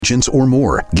or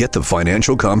more. Get the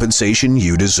financial compensation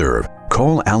you deserve.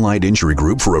 Call Allied Injury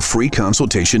Group for a free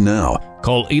consultation now.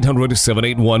 Call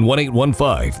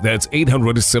 800-781-1815. That's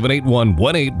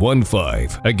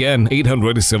 800-781-1815. Again,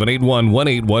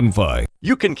 800-781-1815.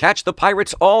 You can catch the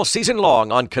Pirates all season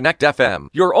long on Connect FM,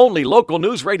 your only local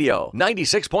news radio,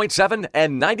 96.7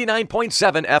 and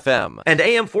 99.7 FM, and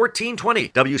AM 1420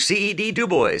 WCED Du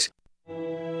Bois.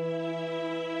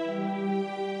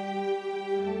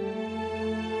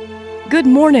 Good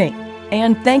morning,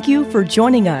 and thank you for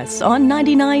joining us on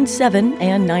 99.7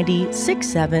 and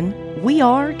 96.7. We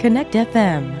are Connect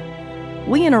FM.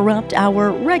 We interrupt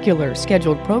our regular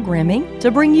scheduled programming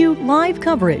to bring you live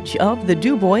coverage of the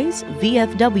Du Bois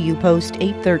VFW Post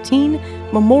 813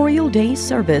 Memorial Day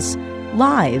service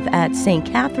live at St.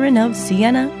 Catherine of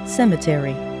Siena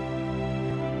Cemetery.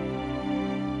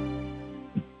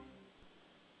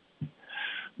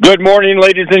 Good morning,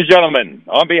 ladies and gentlemen.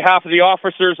 On behalf of the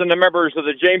officers and the members of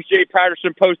the James J.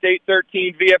 Patterson Post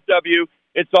 813 VFW,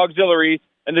 its auxiliaries,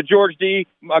 and the George D.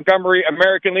 Montgomery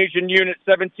American Legion Unit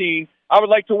 17, I would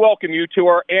like to welcome you to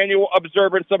our annual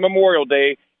observance of Memorial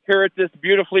Day here at this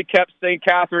beautifully kept St.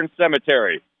 Catherine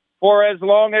Cemetery. For as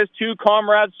long as two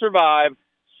comrades survive,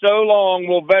 so long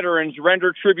will veterans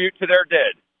render tribute to their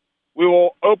dead. We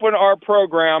will open our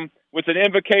program with an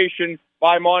invocation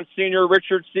by Monsignor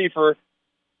Richard Seifer.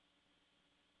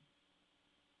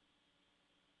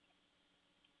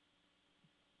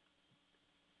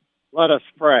 Let us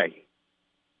pray.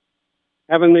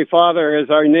 Heavenly Father, as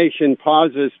our nation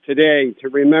pauses today to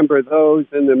remember those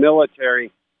in the military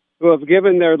who have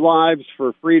given their lives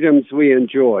for freedoms we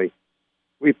enjoy,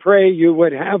 we pray you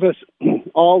would have us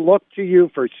all look to you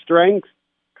for strength,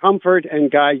 comfort,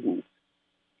 and guidance.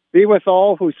 Be with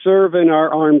all who serve in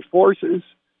our armed forces.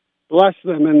 Bless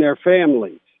them and their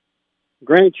families.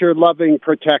 Grant your loving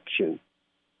protection.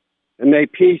 And may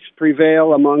peace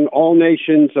prevail among all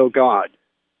nations, O God.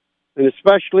 And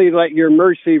especially let your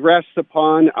mercy rest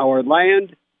upon our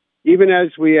land, even as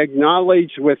we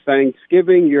acknowledge with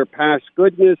thanksgiving your past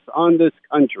goodness on this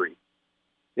country.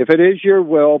 If it is your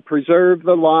will, preserve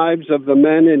the lives of the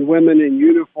men and women in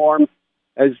uniform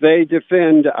as they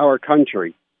defend our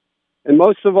country. And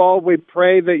most of all, we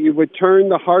pray that you would turn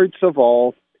the hearts of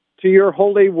all to your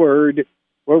holy word,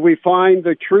 where we find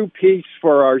the true peace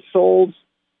for our souls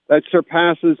that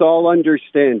surpasses all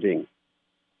understanding.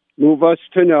 Move us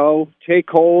to know, take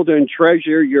hold, and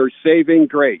treasure your saving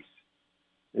grace.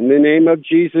 In the name of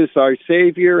Jesus, our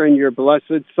Savior, and your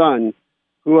blessed Son,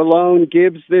 who alone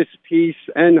gives this peace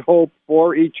and hope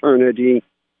for eternity,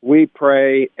 we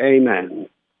pray, amen.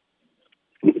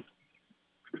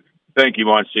 Thank you,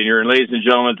 Monsignor. And ladies and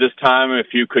gentlemen, at this time,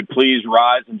 if you could please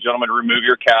rise, and gentlemen, remove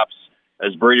your caps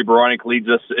as Brady Beranek leads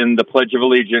us in the Pledge of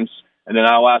Allegiance. And then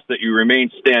I'll ask that you remain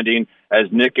standing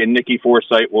as Nick and Nikki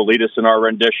Forsythe will lead us in our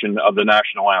rendition of the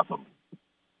national anthem.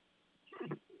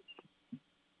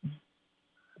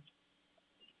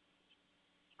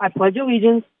 I pledge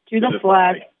allegiance to the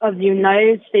flag of the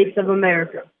United States of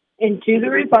America and to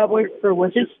the republic for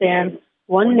which it stands,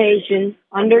 one nation,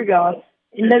 under God,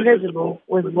 indivisible,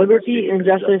 with liberty and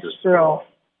justice for all.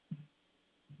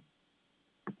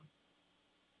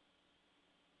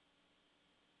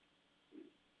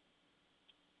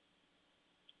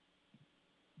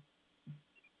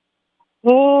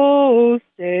 Oh,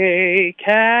 say,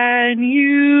 can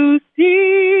you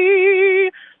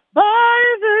see by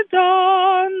the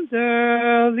dawn's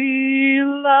early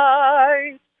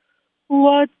light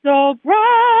what so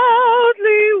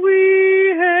proudly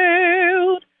we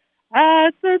hailed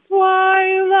at the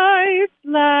twilight's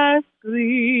last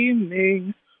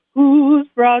gleaming, whose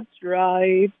broad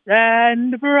stripes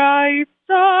and bright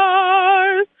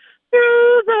stars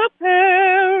through the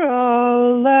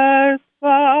perilous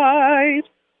fight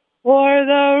o'er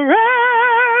the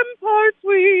ramparts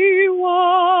we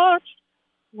watched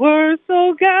were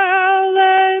so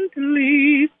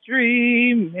gallantly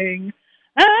streaming,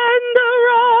 and the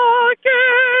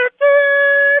rockets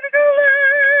did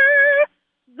glare,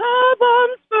 the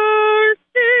bombs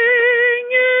bursting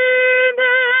in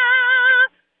air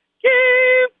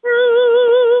gave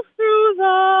proof through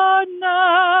the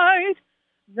night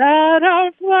that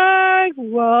our flag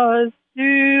was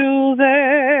still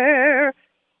there.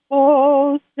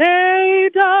 Oh, say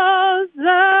does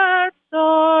that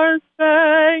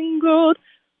star-spangled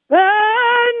banner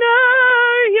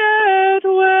yet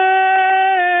wave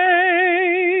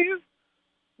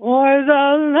o'er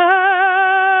the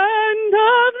land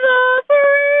of the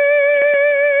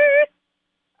free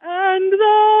and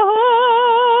the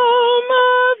home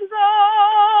of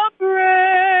the brave?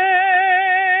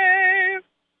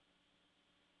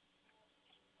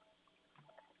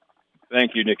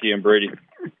 Thank you, Nikki and Brady.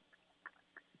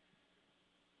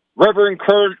 Reverend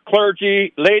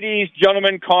clergy, ladies,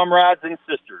 gentlemen, comrades, and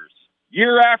sisters,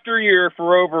 year after year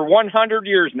for over 100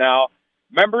 years now,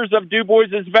 members of Du Bois'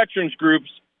 veterans groups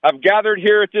have gathered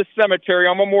here at this cemetery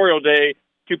on Memorial Day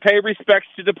to pay respects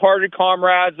to departed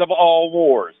comrades of all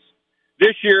wars.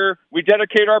 This year, we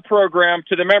dedicate our program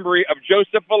to the memory of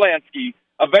Joseph Valansky,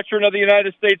 a veteran of the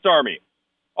United States Army.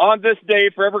 On this day,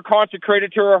 forever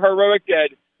consecrated to our heroic dead,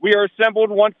 we are assembled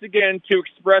once again to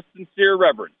express sincere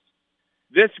reverence.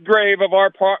 This grave of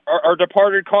our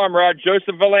departed comrade,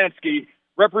 Joseph Valansky,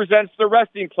 represents the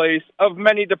resting place of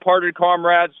many departed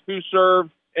comrades who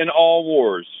served in all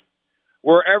wars.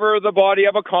 Wherever the body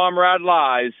of a comrade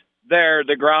lies, there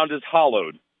the ground is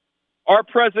hallowed. Our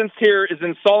presence here is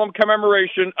in solemn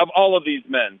commemoration of all of these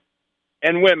men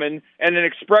and women, and an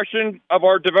expression of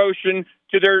our devotion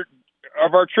to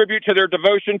our tribute to their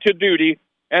devotion to duty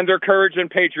and their courage and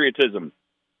patriotism.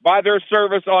 By their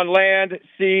service on land,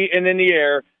 sea, and in the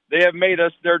air, they have made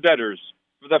us their debtors,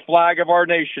 for the flag of our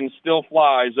nation still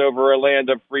flies over a land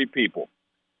of free people.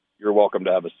 You're welcome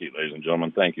to have a seat, ladies and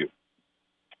gentlemen. Thank you.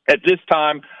 At this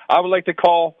time, I would like to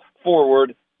call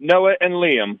forward Noah and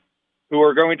Liam, who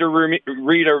are going to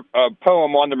read a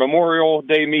poem on the Memorial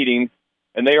Day meeting,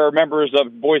 and they are members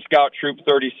of Boy Scout Troop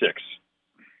 36.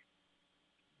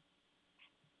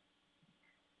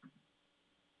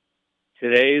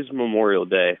 Today is Memorial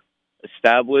Day.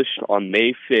 Established on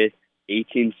May 5th,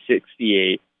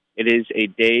 1868, it is a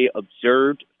day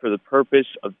observed for the purpose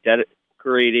of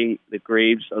decorating the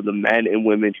graves of the men and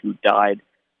women who died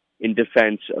in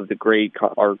defense of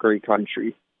our great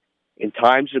country. In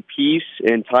times of peace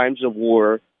and times of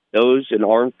war, those in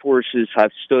armed forces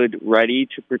have stood ready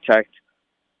to protect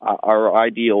our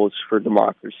ideals for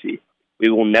democracy. We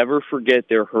will never forget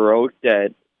their heroic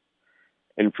dead,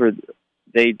 and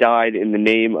they died in the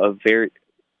name of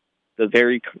the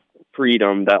very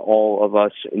freedom that all of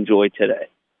us enjoy today.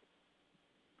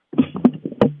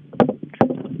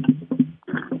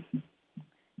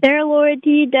 Their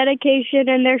loyalty, dedication,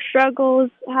 and their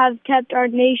struggles have kept our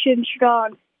nation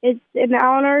strong. It's an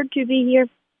honor to be here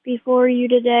before you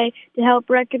today to help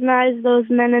recognize those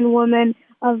men and women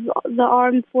of the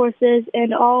armed forces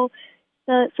and all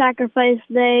the sacrifice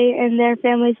they and their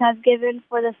families have given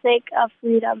for the sake of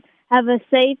freedom. Have a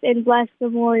safe and blessed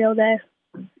Memorial Day.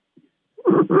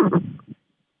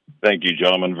 Thank you,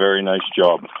 gentlemen. Very nice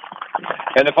job.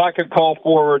 And if I could call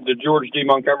forward the George D.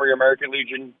 Montgomery American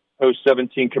Legion Post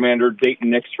 17 Commander Dayton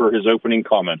Nix for his opening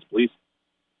comments, please.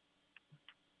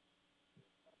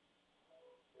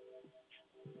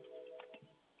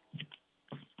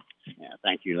 Yeah,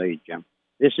 thank you, ladies and gentlemen.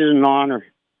 This is an honor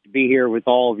to be here with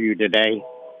all of you today.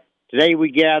 Today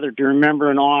we gather to remember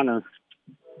and honor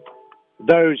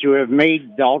those who have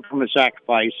made the ultimate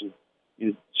sacrifice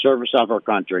in service of our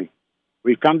country.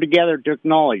 We've come together to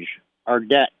acknowledge our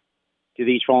debt to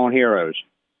these fallen heroes.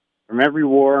 From every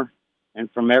war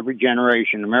and from every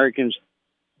generation, Americans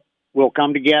will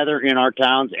come together in our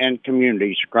towns and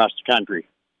communities across the country.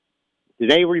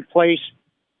 Today we place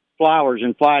flowers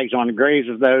and flags on the graves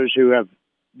of those who have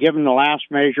given the last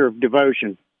measure of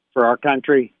devotion for our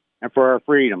country and for our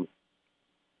freedom.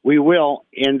 We will,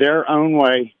 in their own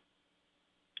way,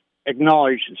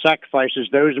 acknowledge the sacrifices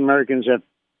those Americans have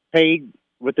paid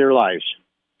with their lives.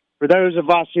 For those of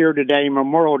us here today,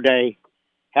 Memorial Day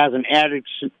has an added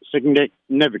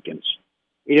significance.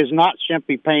 It is not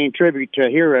simply paying tribute to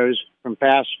heroes from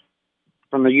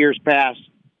the years past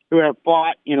who have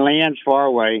fought in lands far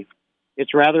away.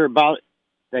 It's rather about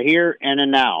the here and the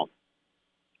now.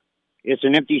 It's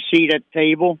an empty seat at the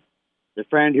table, the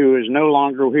friend who is no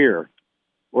longer here,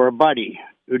 or a buddy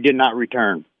who did not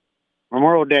return.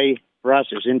 Memorial Day for us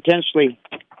is intensely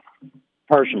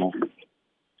personal.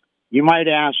 You might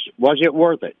ask, was it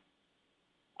worth it?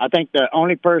 I think the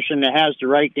only person that has the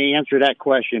right to answer that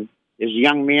question is a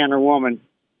young man or woman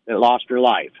that lost their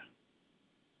life.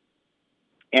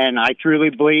 And I truly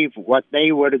believe what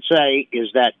they would say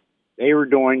is that they were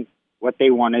doing what they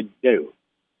wanted to do.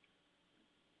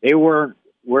 They were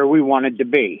where we wanted to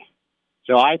be.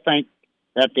 So I think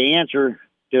that the answer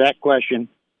to that question,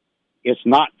 it's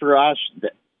not for us,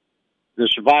 the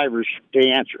survivors, to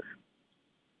answer.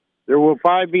 There will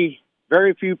probably be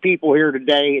very few people here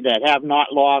today that have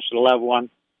not lost a loved one,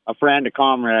 a friend, a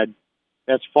comrade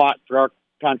that's fought for our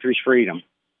country's freedom.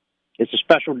 It's a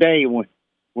special day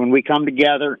when we come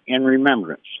together in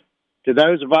remembrance. To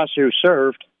those of us who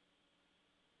served,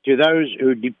 to those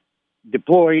who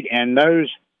deployed, and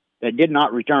those that did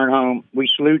not return home, we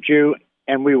salute you,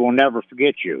 and we will never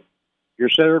forget you. Your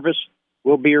service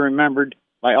will be remembered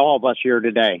by all of us here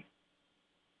today.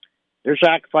 Their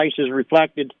sacrifice is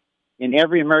reflected in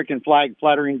every American flag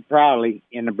fluttering proudly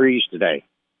in the breeze today.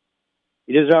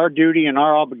 It is our duty and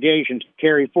our obligation to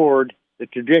carry forward the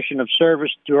tradition of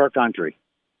service to our country.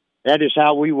 That is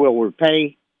how we will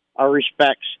repay our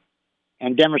respects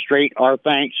and demonstrate our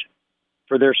thanks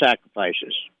for their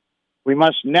sacrifices. We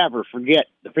must never forget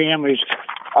the families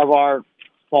of our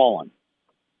fallen.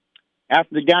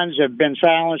 After the guns have been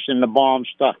silenced and the bombs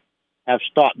have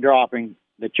stopped dropping,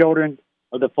 the children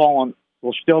of the fallen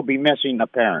will still be missing a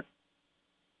parent.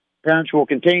 Parents will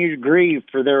continue to grieve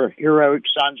for their heroic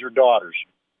sons or daughters.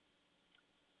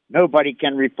 Nobody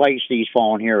can replace these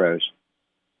fallen heroes,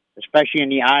 especially in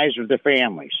the eyes of their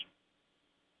families.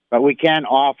 But we can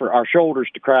offer our shoulders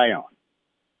to cry on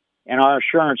and our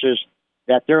assurances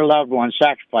that their loved one's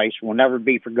sacrifice will never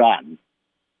be forgotten.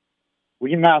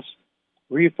 We must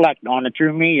reflect on the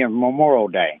true meaning of Memorial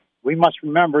Day. We must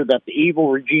remember that the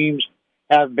evil regimes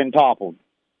have been toppled.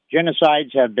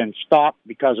 Genocides have been stopped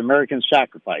because Americans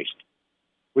sacrificed.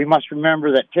 We must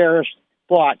remember that terrorist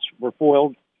plots were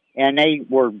foiled and they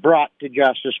were brought to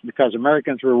justice because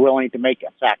Americans were willing to make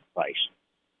a sacrifice.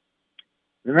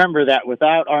 Remember that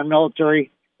without our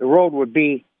military, the world would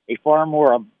be a far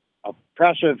more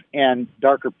oppressive and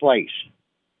darker place.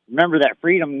 Remember that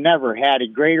freedom never had a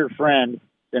greater friend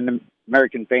than the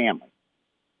American family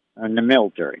and the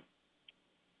military.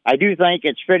 I do think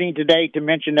it's fitting today to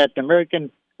mention that the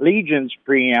American Legion's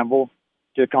preamble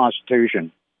to the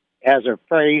Constitution as a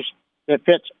phrase that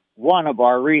fits one of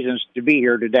our reasons to be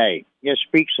here today. It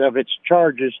speaks of its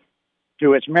charges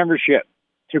to its membership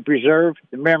to preserve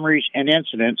the memories and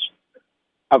incidents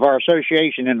of our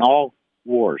association in all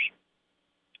wars.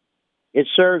 It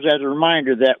serves as a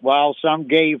reminder that while some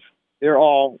gave their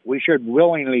all, we should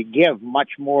willingly give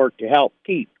much more to help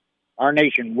keep our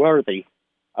nation worthy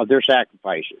of their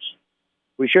sacrifices.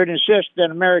 We should insist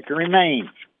that America remains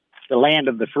the land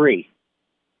of the free,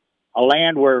 a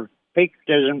land where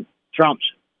patriotism trumps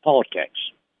politics,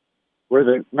 where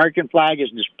the American flag is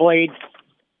displayed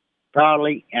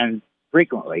proudly and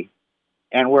frequently,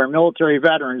 and where military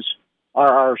veterans are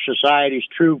our society's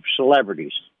true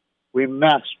celebrities. We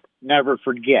must never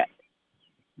forget.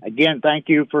 Again, thank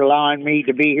you for allowing me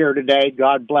to be here today.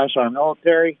 God bless our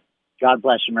military. God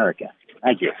bless America.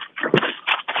 Thank you.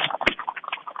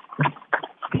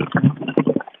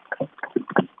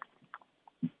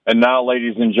 And now,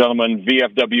 ladies and gentlemen,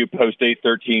 VFW Post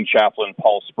 813 Chaplain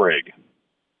Paul Sprague.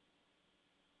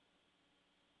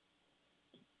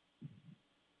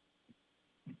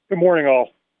 Good morning, all.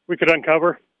 We could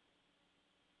uncover.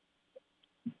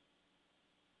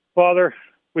 Father,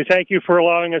 we thank you for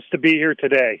allowing us to be here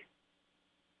today.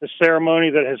 The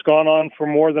ceremony that has gone on for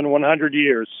more than 100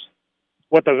 years,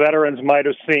 what the veterans might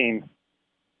have seen.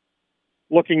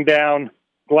 Looking down,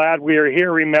 glad we are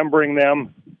here remembering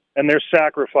them and their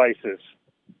sacrifices,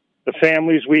 the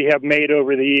families we have made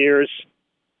over the years,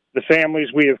 the families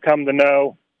we have come to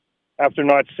know after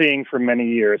not seeing for many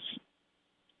years.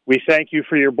 We thank you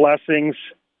for your blessings.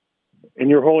 In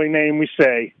your holy name we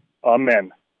say,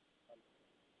 Amen.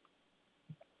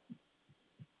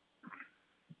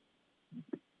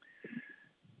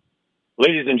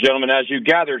 Ladies and gentlemen, as you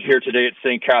gathered here today at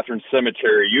St. Catherine's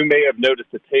Cemetery, you may have noticed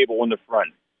a table in the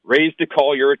front, raised to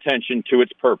call your attention to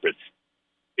its purpose.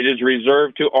 It is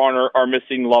reserved to honor our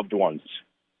missing loved ones.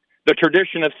 The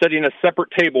tradition of setting a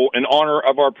separate table in honor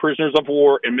of our prisoners of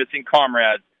war and missing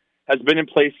comrades has been in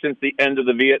place since the end of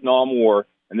the Vietnam War,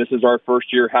 and this is our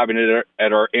first year having it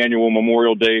at our annual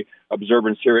Memorial Day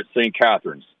observance here at St.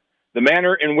 Catherine's. The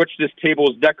manner in which this table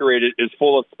is decorated is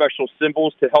full of special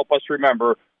symbols to help us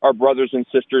remember our brothers and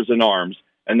sisters in arms.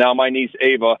 And now my niece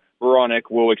Ava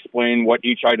Veronik will explain what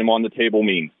each item on the table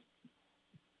means.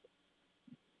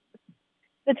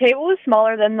 The table is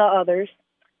smaller than the others,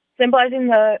 symbolizing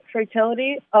the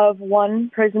fertility of one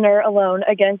prisoner alone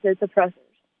against its oppressors.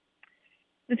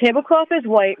 The tablecloth is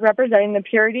white, representing the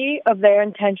purity of their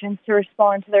intentions to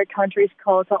respond to their country's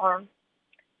call to arms.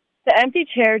 The empty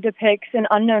chair depicts an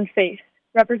unknown face,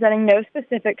 representing no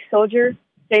specific soldier,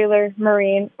 sailor,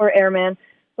 marine, or airman,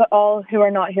 but all who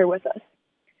are not here with us.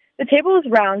 The table is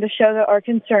round to show that our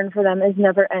concern for them is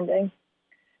never ending.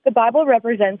 The Bible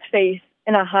represents faith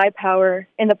in a high power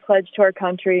in the pledge to our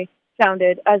country,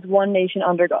 founded as one nation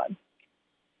under God.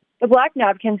 The black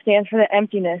napkin stands for the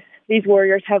emptiness these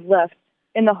warriors have left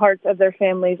in the hearts of their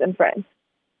families and friends.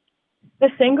 The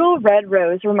single red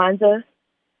rose reminds us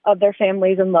of their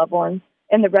families and loved ones,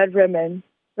 and the red ribbon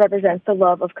represents the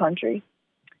love of country,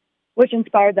 which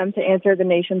inspired them to answer the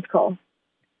nation's call.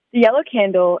 The yellow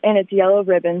candle and its yellow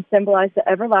ribbon symbolize the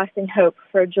everlasting hope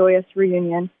for a joyous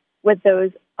reunion with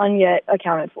those unyet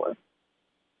accounted for.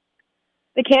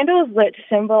 The candle is lit to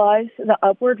symbolize the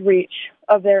upward reach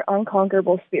of their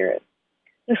unconquerable spirit.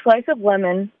 The slice of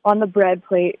lemon on the bread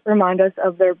plate reminds us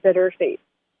of their bitter fate.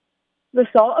 The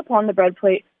salt upon the bread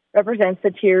plate represents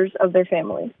the tears of their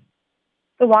families.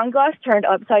 The wine glass turned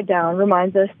upside down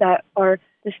reminds us that our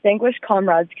distinguished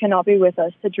comrades cannot be with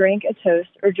us to drink a toast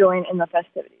or join in the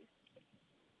festivities.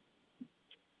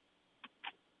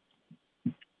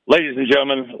 Ladies and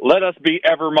gentlemen, let us be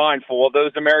ever mindful of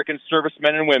those American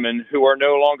servicemen and women who are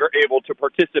no longer able to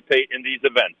participate in these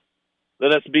events.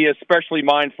 Let us be especially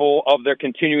mindful of their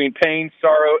continuing pain,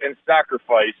 sorrow, and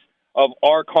sacrifice of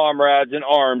our comrades in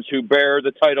arms who bear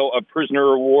the title of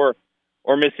prisoner of war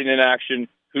or missing in action,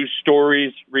 whose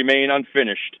stories remain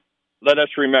unfinished. Let us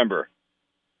remember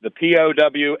the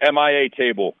POW MIA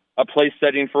table, a place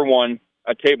setting for one,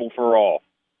 a table for all.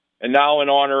 And now in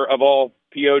honor of all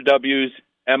POWs,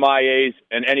 MIAs,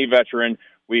 and any veteran,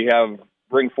 we have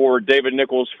bring forward David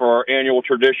Nichols for our annual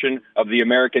tradition of the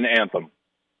American Anthem.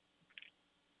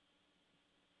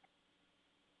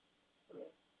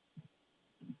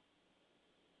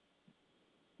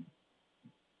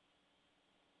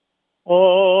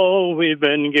 All we've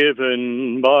been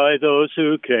given by those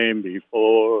who came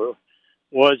before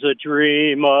was a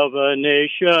dream of a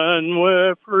nation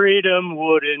where freedom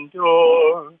would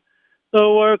endure. The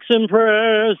works and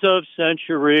prayers of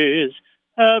centuries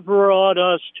have brought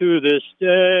us to this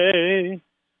day.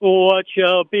 What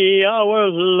shall be our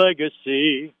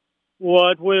legacy?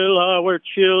 What will our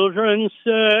children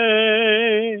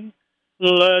say?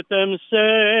 Let them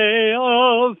say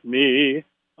of me,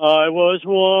 I was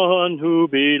one who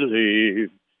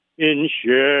believed in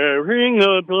sharing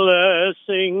the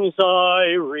blessings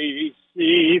I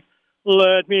receive.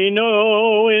 Let me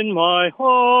know in my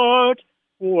heart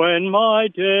when my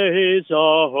days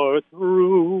are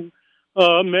through.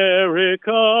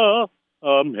 America,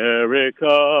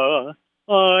 America,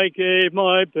 I gave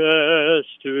my best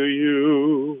to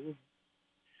you.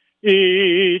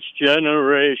 Each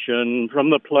generation from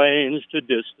the plains to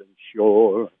distant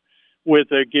shore, with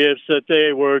the gifts that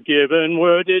they were given,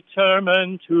 were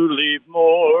determined to leave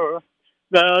more.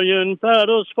 Valiant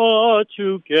battles fought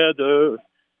together,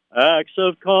 acts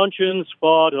of conscience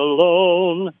fought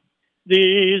alone.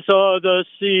 These are the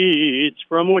seeds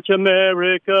from which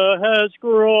America has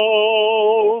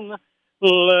grown.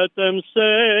 Let them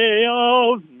say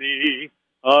of me,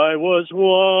 I was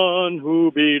one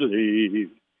who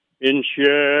believed in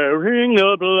sharing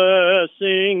the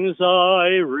blessings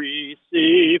I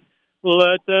receive.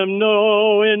 Let them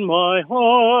know in my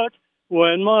heart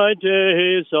when my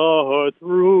days are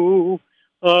through.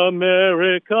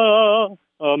 America,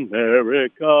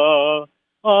 America,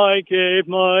 I gave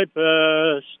my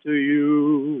best to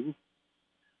you.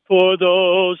 For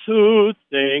those who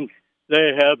think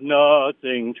they have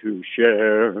nothing to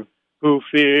share, who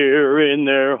fear in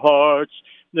their hearts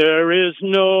there is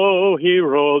no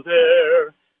hero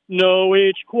there, know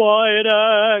each quiet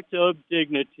act of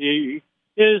dignity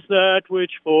is that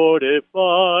which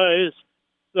fortifies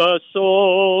the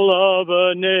soul of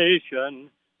a nation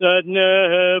that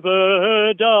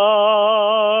never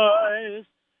dies.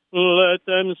 Let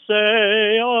them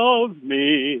say of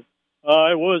me,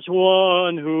 I was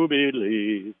one who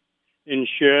believed in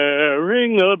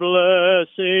sharing the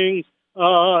blessings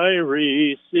I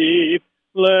receive.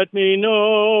 Let me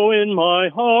know in my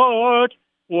heart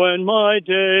when my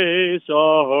days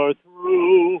are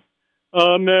through.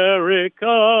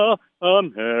 America,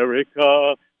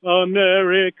 America,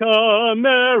 America,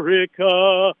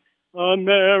 America,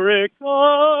 America,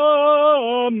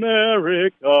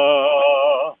 America,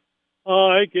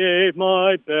 I gave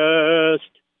my best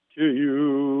to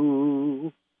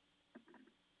you.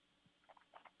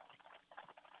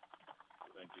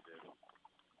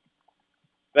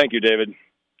 Thank you, David.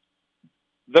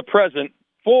 The present,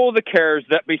 full of the cares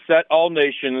that beset all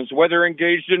nations, whether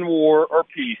engaged in war or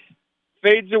peace,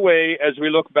 fades away as we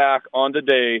look back on the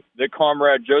day that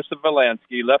Comrade Joseph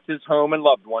Valansky left his home and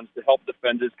loved ones to help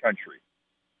defend his country.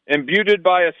 Imbued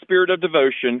by a spirit of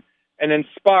devotion and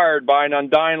inspired by an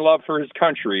undying love for his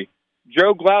country,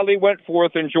 Joe gladly went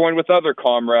forth and joined with other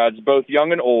comrades, both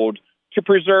young and old, to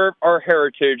preserve our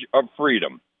heritage of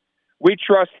freedom. We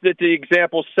trust that the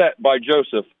example set by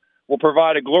Joseph will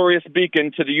provide a glorious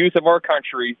beacon to the youth of our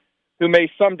country who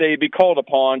may someday be called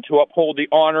upon to uphold the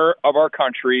honor of our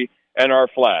country and our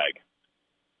flag.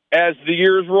 As the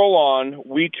years roll on,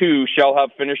 we too shall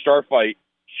have finished our fight,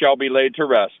 shall be laid to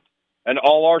rest, and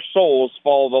all our souls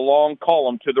follow the long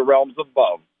column to the realms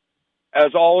above.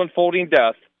 As all unfolding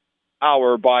death,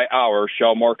 hour by hour,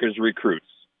 shall mark as recruits.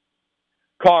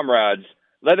 Comrades,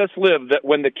 let us live that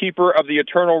when the keeper of the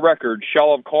eternal record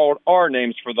shall have called our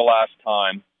names for the last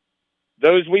time,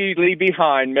 those we leave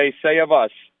behind may say of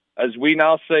us, as we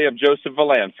now say of Joseph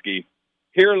Valansky,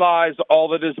 here lies all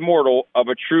that is mortal of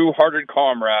a true-hearted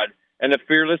comrade and a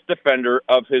fearless defender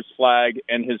of his flag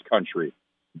and his country.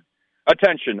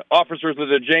 Attention, officers of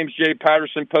the James J.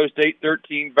 Patterson Post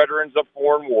 813 Veterans of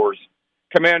Foreign Wars,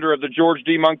 commander of the George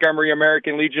D. Montgomery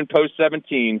American Legion Post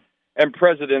 17, and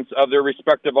presidents of their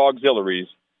respective auxiliaries.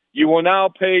 You will now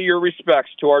pay your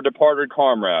respects to our departed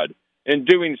comrade. In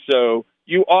doing so,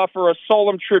 you offer a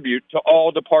solemn tribute to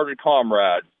all departed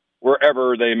comrades,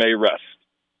 wherever they may rest.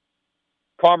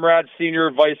 Comrade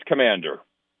Senior Vice Commander.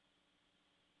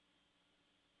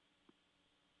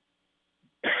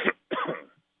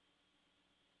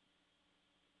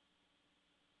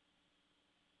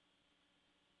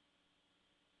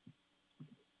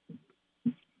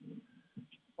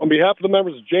 On behalf of the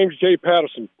members of James J.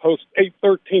 Patterson, Post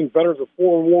 813, Veterans of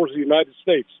Foreign Wars of the United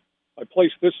States, I place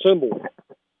this symbol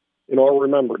in our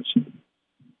remembrance.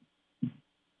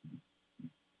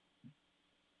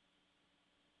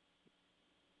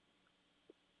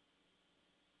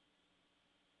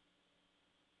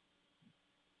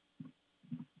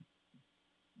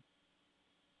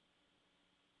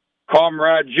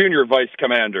 Comrade Junior Vice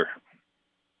Commander.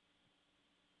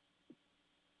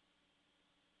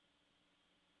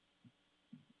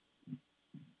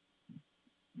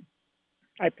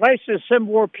 I place this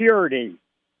symbol of purity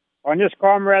on this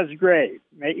comrade's grave.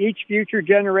 May each future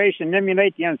generation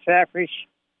emulate the unselfish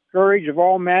courage of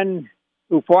all men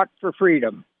who fought for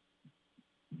freedom.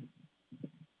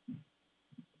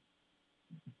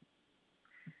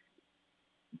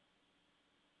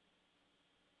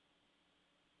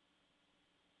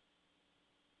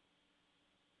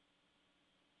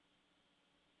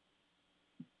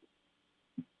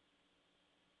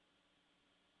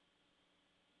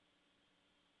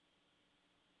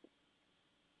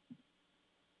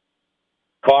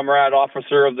 Comrade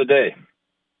Officer of the Day.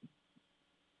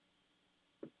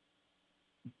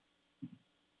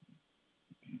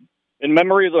 In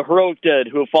memory of the heroic dead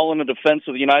who have fallen in defense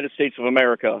of the United States of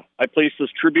America, I place this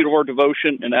tribute of our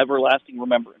devotion and everlasting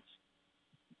remembrance.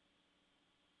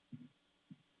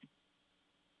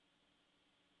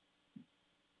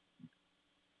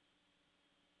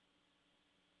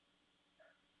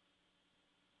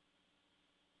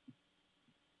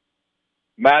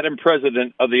 Madam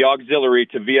President of the Auxiliary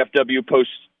to VFW Post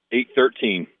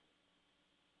 813.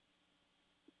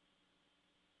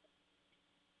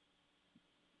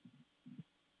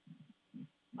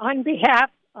 On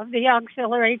behalf of the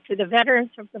Auxiliary to the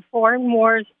Veterans of the Foreign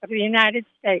Wars of the United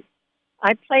States,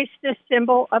 I place this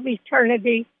symbol of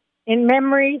eternity in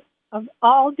memory of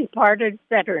all departed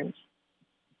veterans.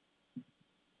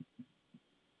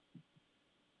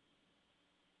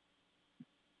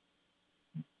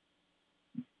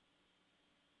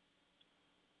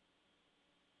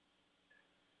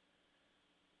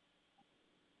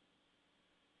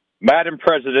 Madam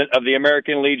President of the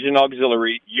American Legion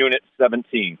Auxiliary, Unit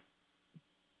 17.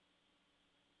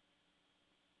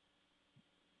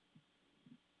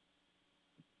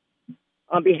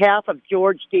 On behalf of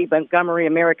George D. Montgomery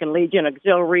American Legion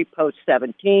Auxiliary, Post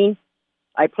 17,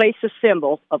 I place a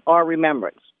symbol of our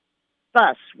remembrance.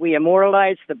 Thus, we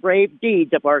immortalize the brave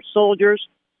deeds of our soldiers,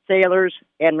 sailors,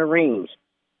 and Marines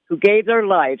who gave their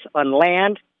lives on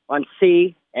land, on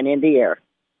sea, and in the air.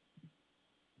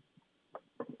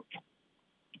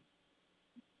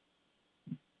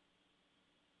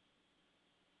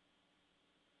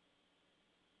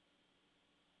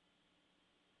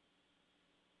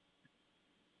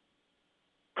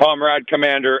 Comrade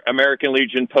Commander, American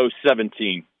Legion Post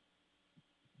 17.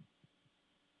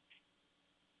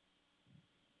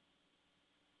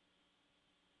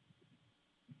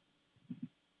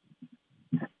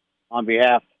 On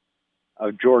behalf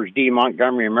of George D.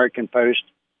 Montgomery American Post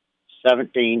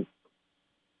 17,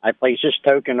 I place this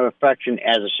token of affection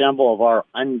as a symbol of our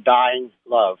undying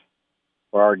love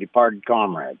for our departed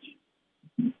comrades.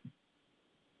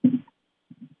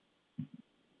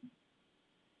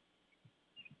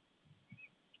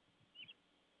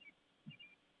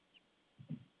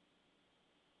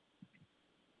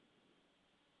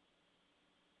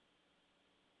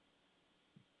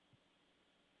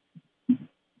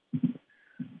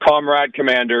 Comrade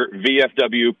Commander,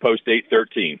 VFW Post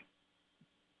 813.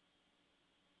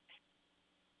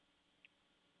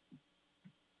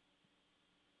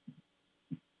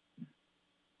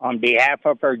 On behalf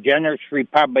of our generous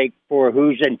republic for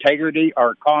whose integrity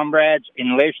our comrades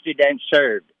enlisted and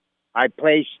served, I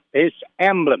place this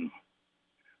emblem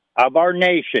of our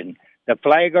nation. The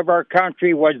flag of our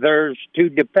country was theirs to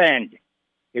defend.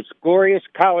 Its glorious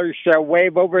colors shall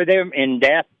wave over them in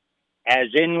death as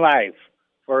in life,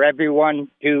 for everyone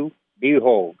to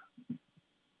behold.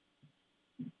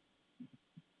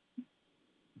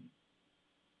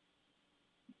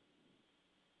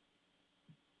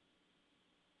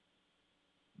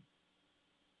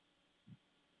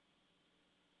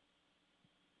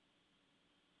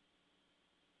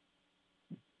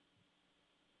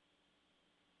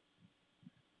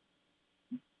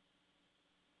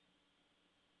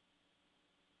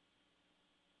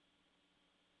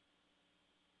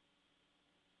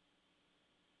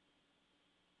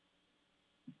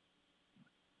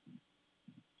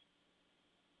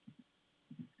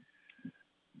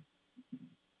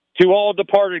 To all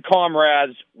departed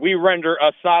comrades, we render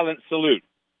a silent salute.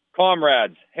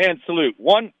 Comrades, hand salute.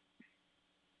 1.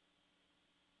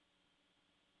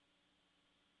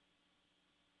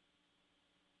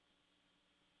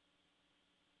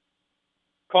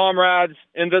 Comrades,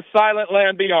 in the silent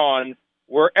land beyond,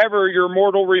 wherever your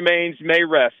mortal remains may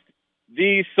rest,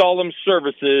 these solemn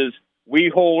services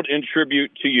we hold in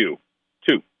tribute to you.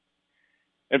 2.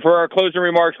 And for our closing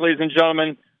remarks, ladies and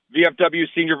gentlemen, VFW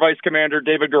Senior Vice Commander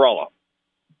David Garala.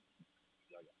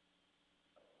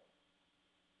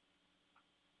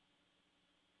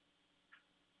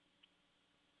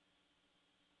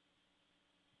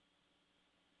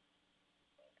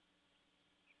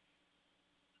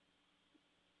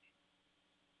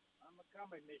 I'm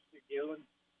coming, Mr. Dillon.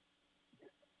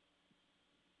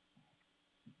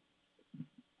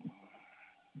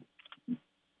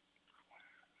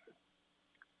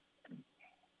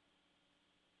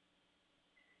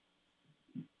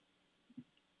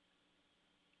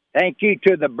 Thank you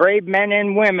to the brave men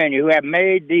and women who have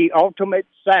made the ultimate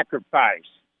sacrifice.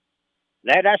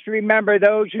 Let us remember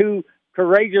those who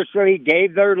courageously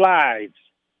gave their lives.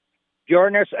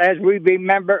 Join us as we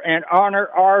remember and honor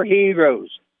our heroes.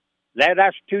 Let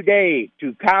us today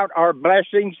to count our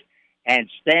blessings and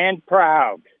stand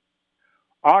proud.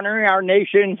 Honoring our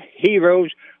nation's heroes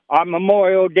on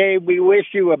Memorial Day, we wish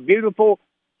you a beautiful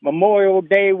Memorial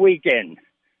Day weekend.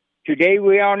 Today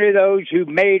we honor those who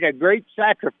made a great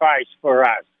sacrifice for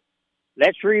us.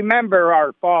 Let's remember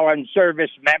our fallen service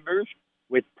members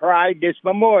with pride this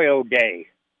Memorial Day.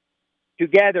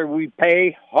 Together we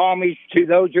pay homage to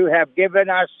those who have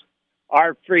given us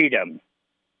our freedom.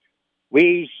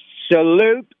 We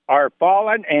salute our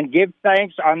fallen and give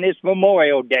thanks on this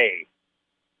Memorial Day.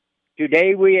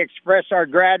 Today we express our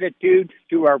gratitude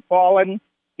to our fallen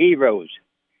heroes.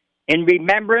 In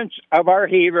remembrance of our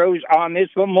heroes on this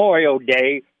Memorial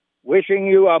Day, wishing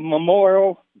you a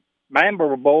memorable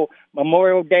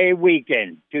Memorial Day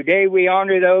weekend. Today we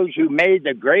honor those who made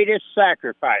the greatest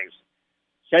sacrifice,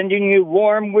 sending you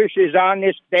warm wishes on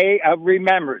this day of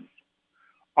remembrance,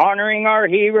 honoring our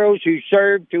heroes who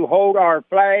served to hold our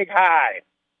flag high.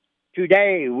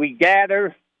 Today we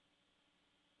gather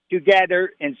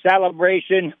together in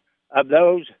celebration of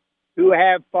those who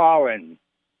have fallen.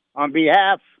 On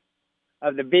behalf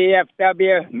of the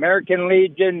VFW, American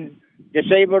Legion,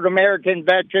 Disabled American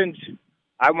Veterans,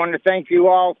 I want to thank you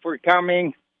all for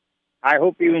coming. I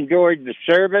hope you enjoyed the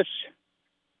service,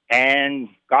 and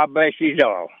God bless you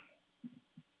all.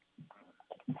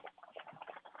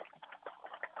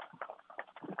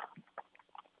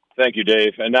 Thank you,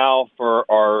 Dave. And now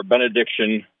for our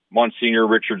benediction, Monsignor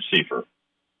Richard Seifer.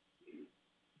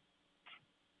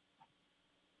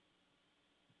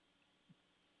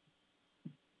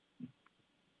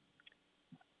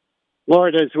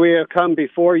 Lord, as we have come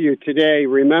before you today,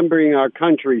 remembering our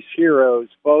country's heroes,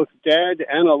 both dead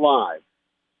and alive,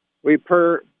 we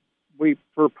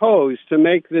propose to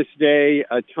make this day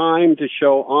a time to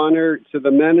show honor to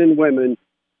the men and women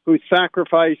whose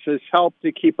sacrifices help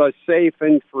to keep us safe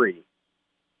and free.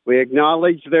 We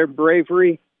acknowledge their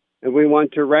bravery, and we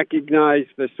want to recognize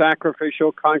the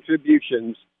sacrificial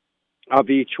contributions of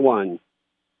each one.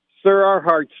 Stir our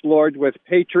hearts, Lord, with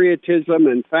patriotism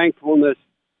and thankfulness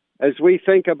as we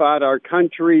think about our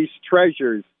country's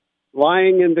treasures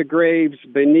lying in the graves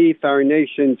beneath our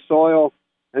nation's soil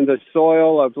and the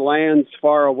soil of lands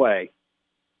far away.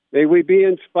 May we be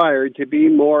inspired to be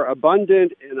more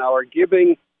abundant in our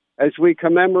giving as we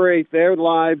commemorate their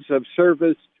lives of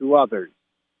service to others.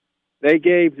 They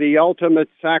gave the ultimate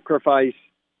sacrifice,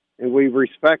 and we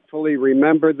respectfully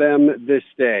remember them this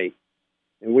day.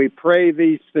 And we pray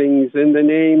these things in the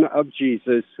name of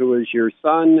Jesus, who is your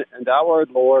Son and our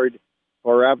Lord,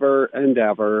 forever and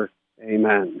ever.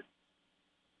 Amen.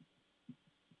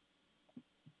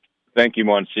 Thank you,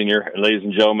 Monsignor. And ladies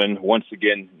and gentlemen, once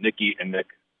again, Nikki and Nick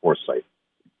Forsyth.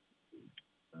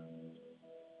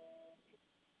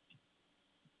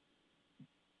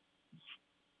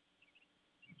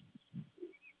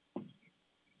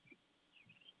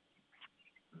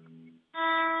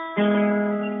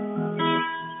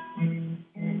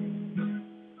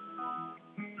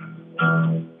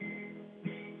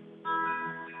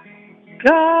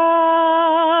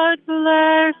 God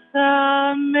bless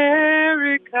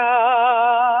America,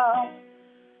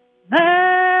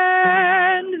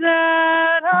 land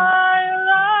that I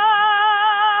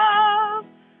love.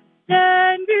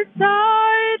 Stand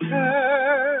beside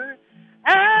her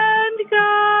and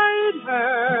guide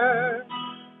her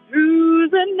through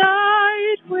the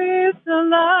night with the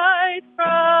light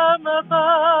from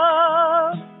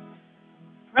above.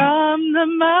 From the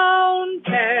mountains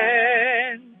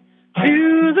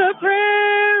to the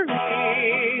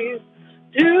prairies,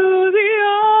 to the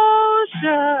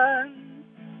ocean,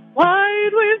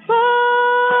 wide with foam.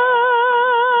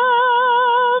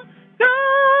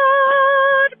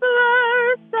 God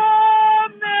bless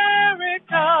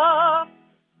America,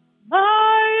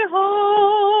 my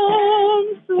home,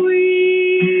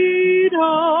 sweet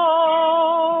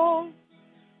home.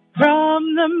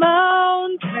 From the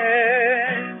mountains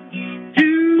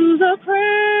to the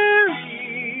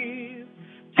prairies,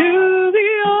 to the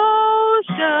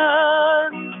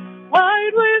ocean,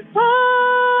 wide with foam.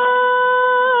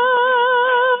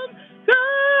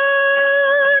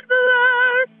 God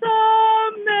bless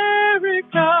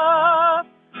America,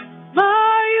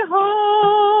 my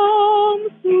home,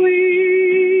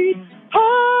 sweet home.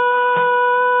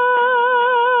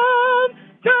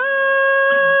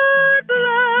 God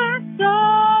bless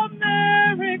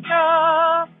America,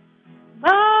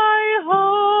 my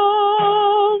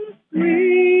home,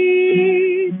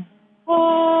 sweet home.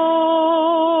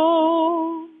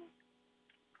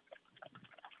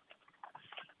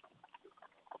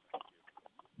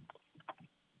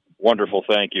 Wonderful,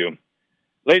 thank you.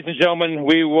 Ladies and gentlemen,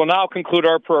 we will now conclude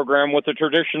our program with a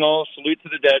traditional salute to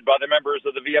the dead by the members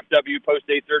of the VFW Post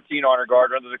 813 Honor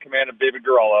Guard under the command of David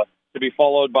Garala, to be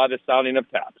followed by the sounding of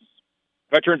taps.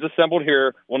 Veterans assembled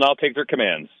here will now take their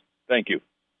commands. Thank you.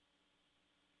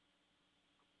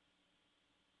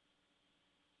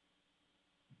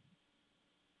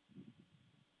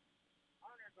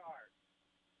 Honor Guard,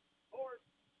 horse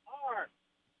armed,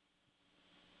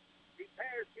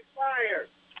 prepare to fire.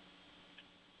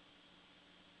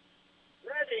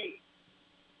 Ready.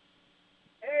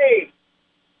 Aim.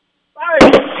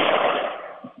 Fire.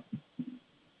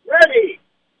 Ready.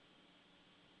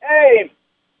 Aim.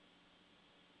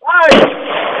 Fire.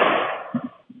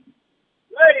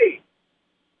 Ready.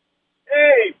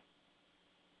 Aim.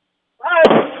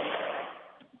 Fire.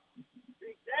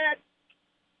 Reset.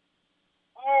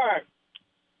 Arm.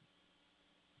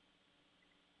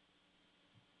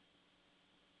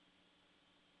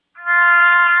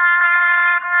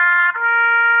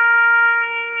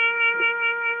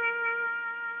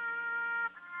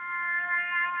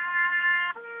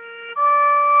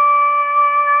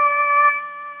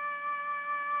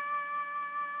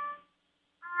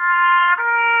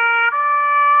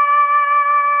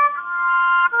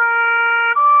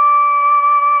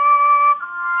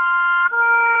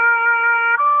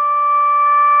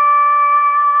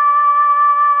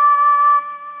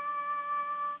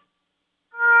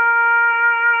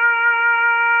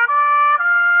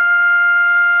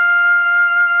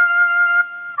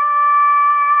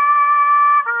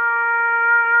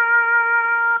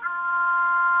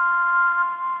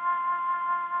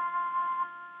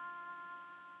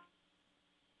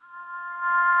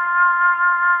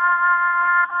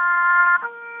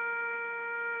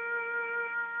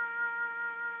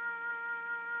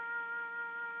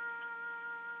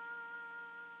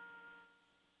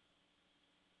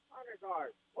 Honor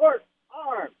Guard, horse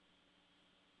armed.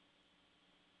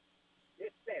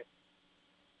 Dismiss.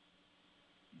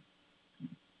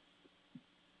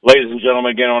 Ladies and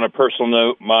gentlemen, again, on a personal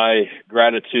note, my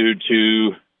gratitude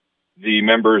to the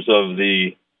members of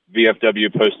the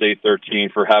VFW Post 813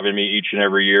 for having me each and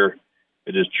every year.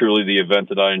 It is truly the event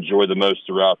that I enjoy the most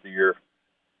throughout the year.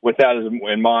 With that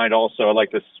in mind, also, I'd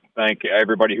like to thank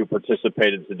everybody who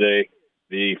participated today.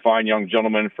 The fine young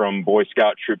gentleman from Boy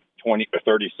Scout Troop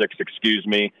 36,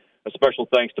 A special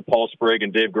thanks to Paul Sprague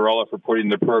and Dave Garella for putting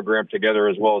the program together,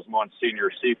 as well as Monsignor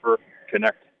Seifer,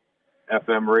 Connect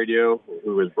FM Radio,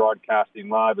 who is broadcasting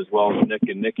live, as well as Nick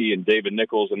and Nikki and David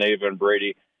Nichols and Ava and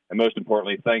Brady. And most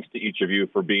importantly, thanks to each of you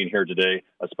for being here today.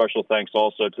 A special thanks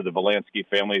also to the Valansky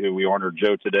family, who we honored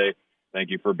Joe today. Thank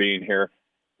you for being here.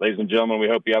 Ladies and gentlemen, we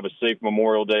hope you have a safe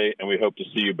Memorial Day, and we hope to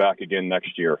see you back again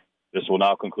next year. This will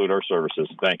now conclude our services.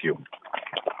 Thank you.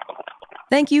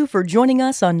 Thank you for joining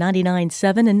us on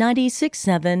 99.7 and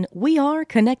 96.7. We are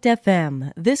Connect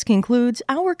FM. This concludes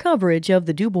our coverage of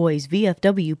the Du Bois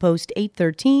VFW Post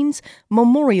 813's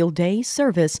Memorial Day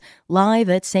service live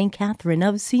at St. Catherine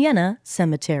of Siena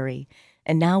Cemetery.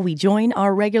 And now we join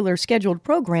our regular scheduled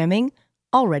programming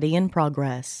already in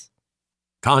progress.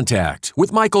 Contact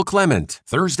with Michael Clement,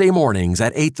 Thursday mornings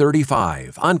at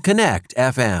 8:35 on Connect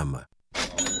FM.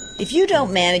 If you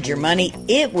don't manage your money,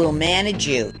 it will manage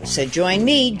you. So join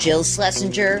me, Jill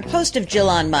Schlesinger, host of Jill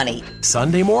on Money.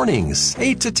 Sunday mornings,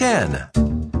 8 to 10.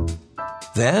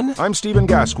 Then, I'm Stephen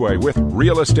Gasquet with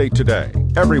Real Estate Today.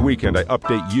 Every weekend I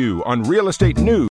update you on real estate news.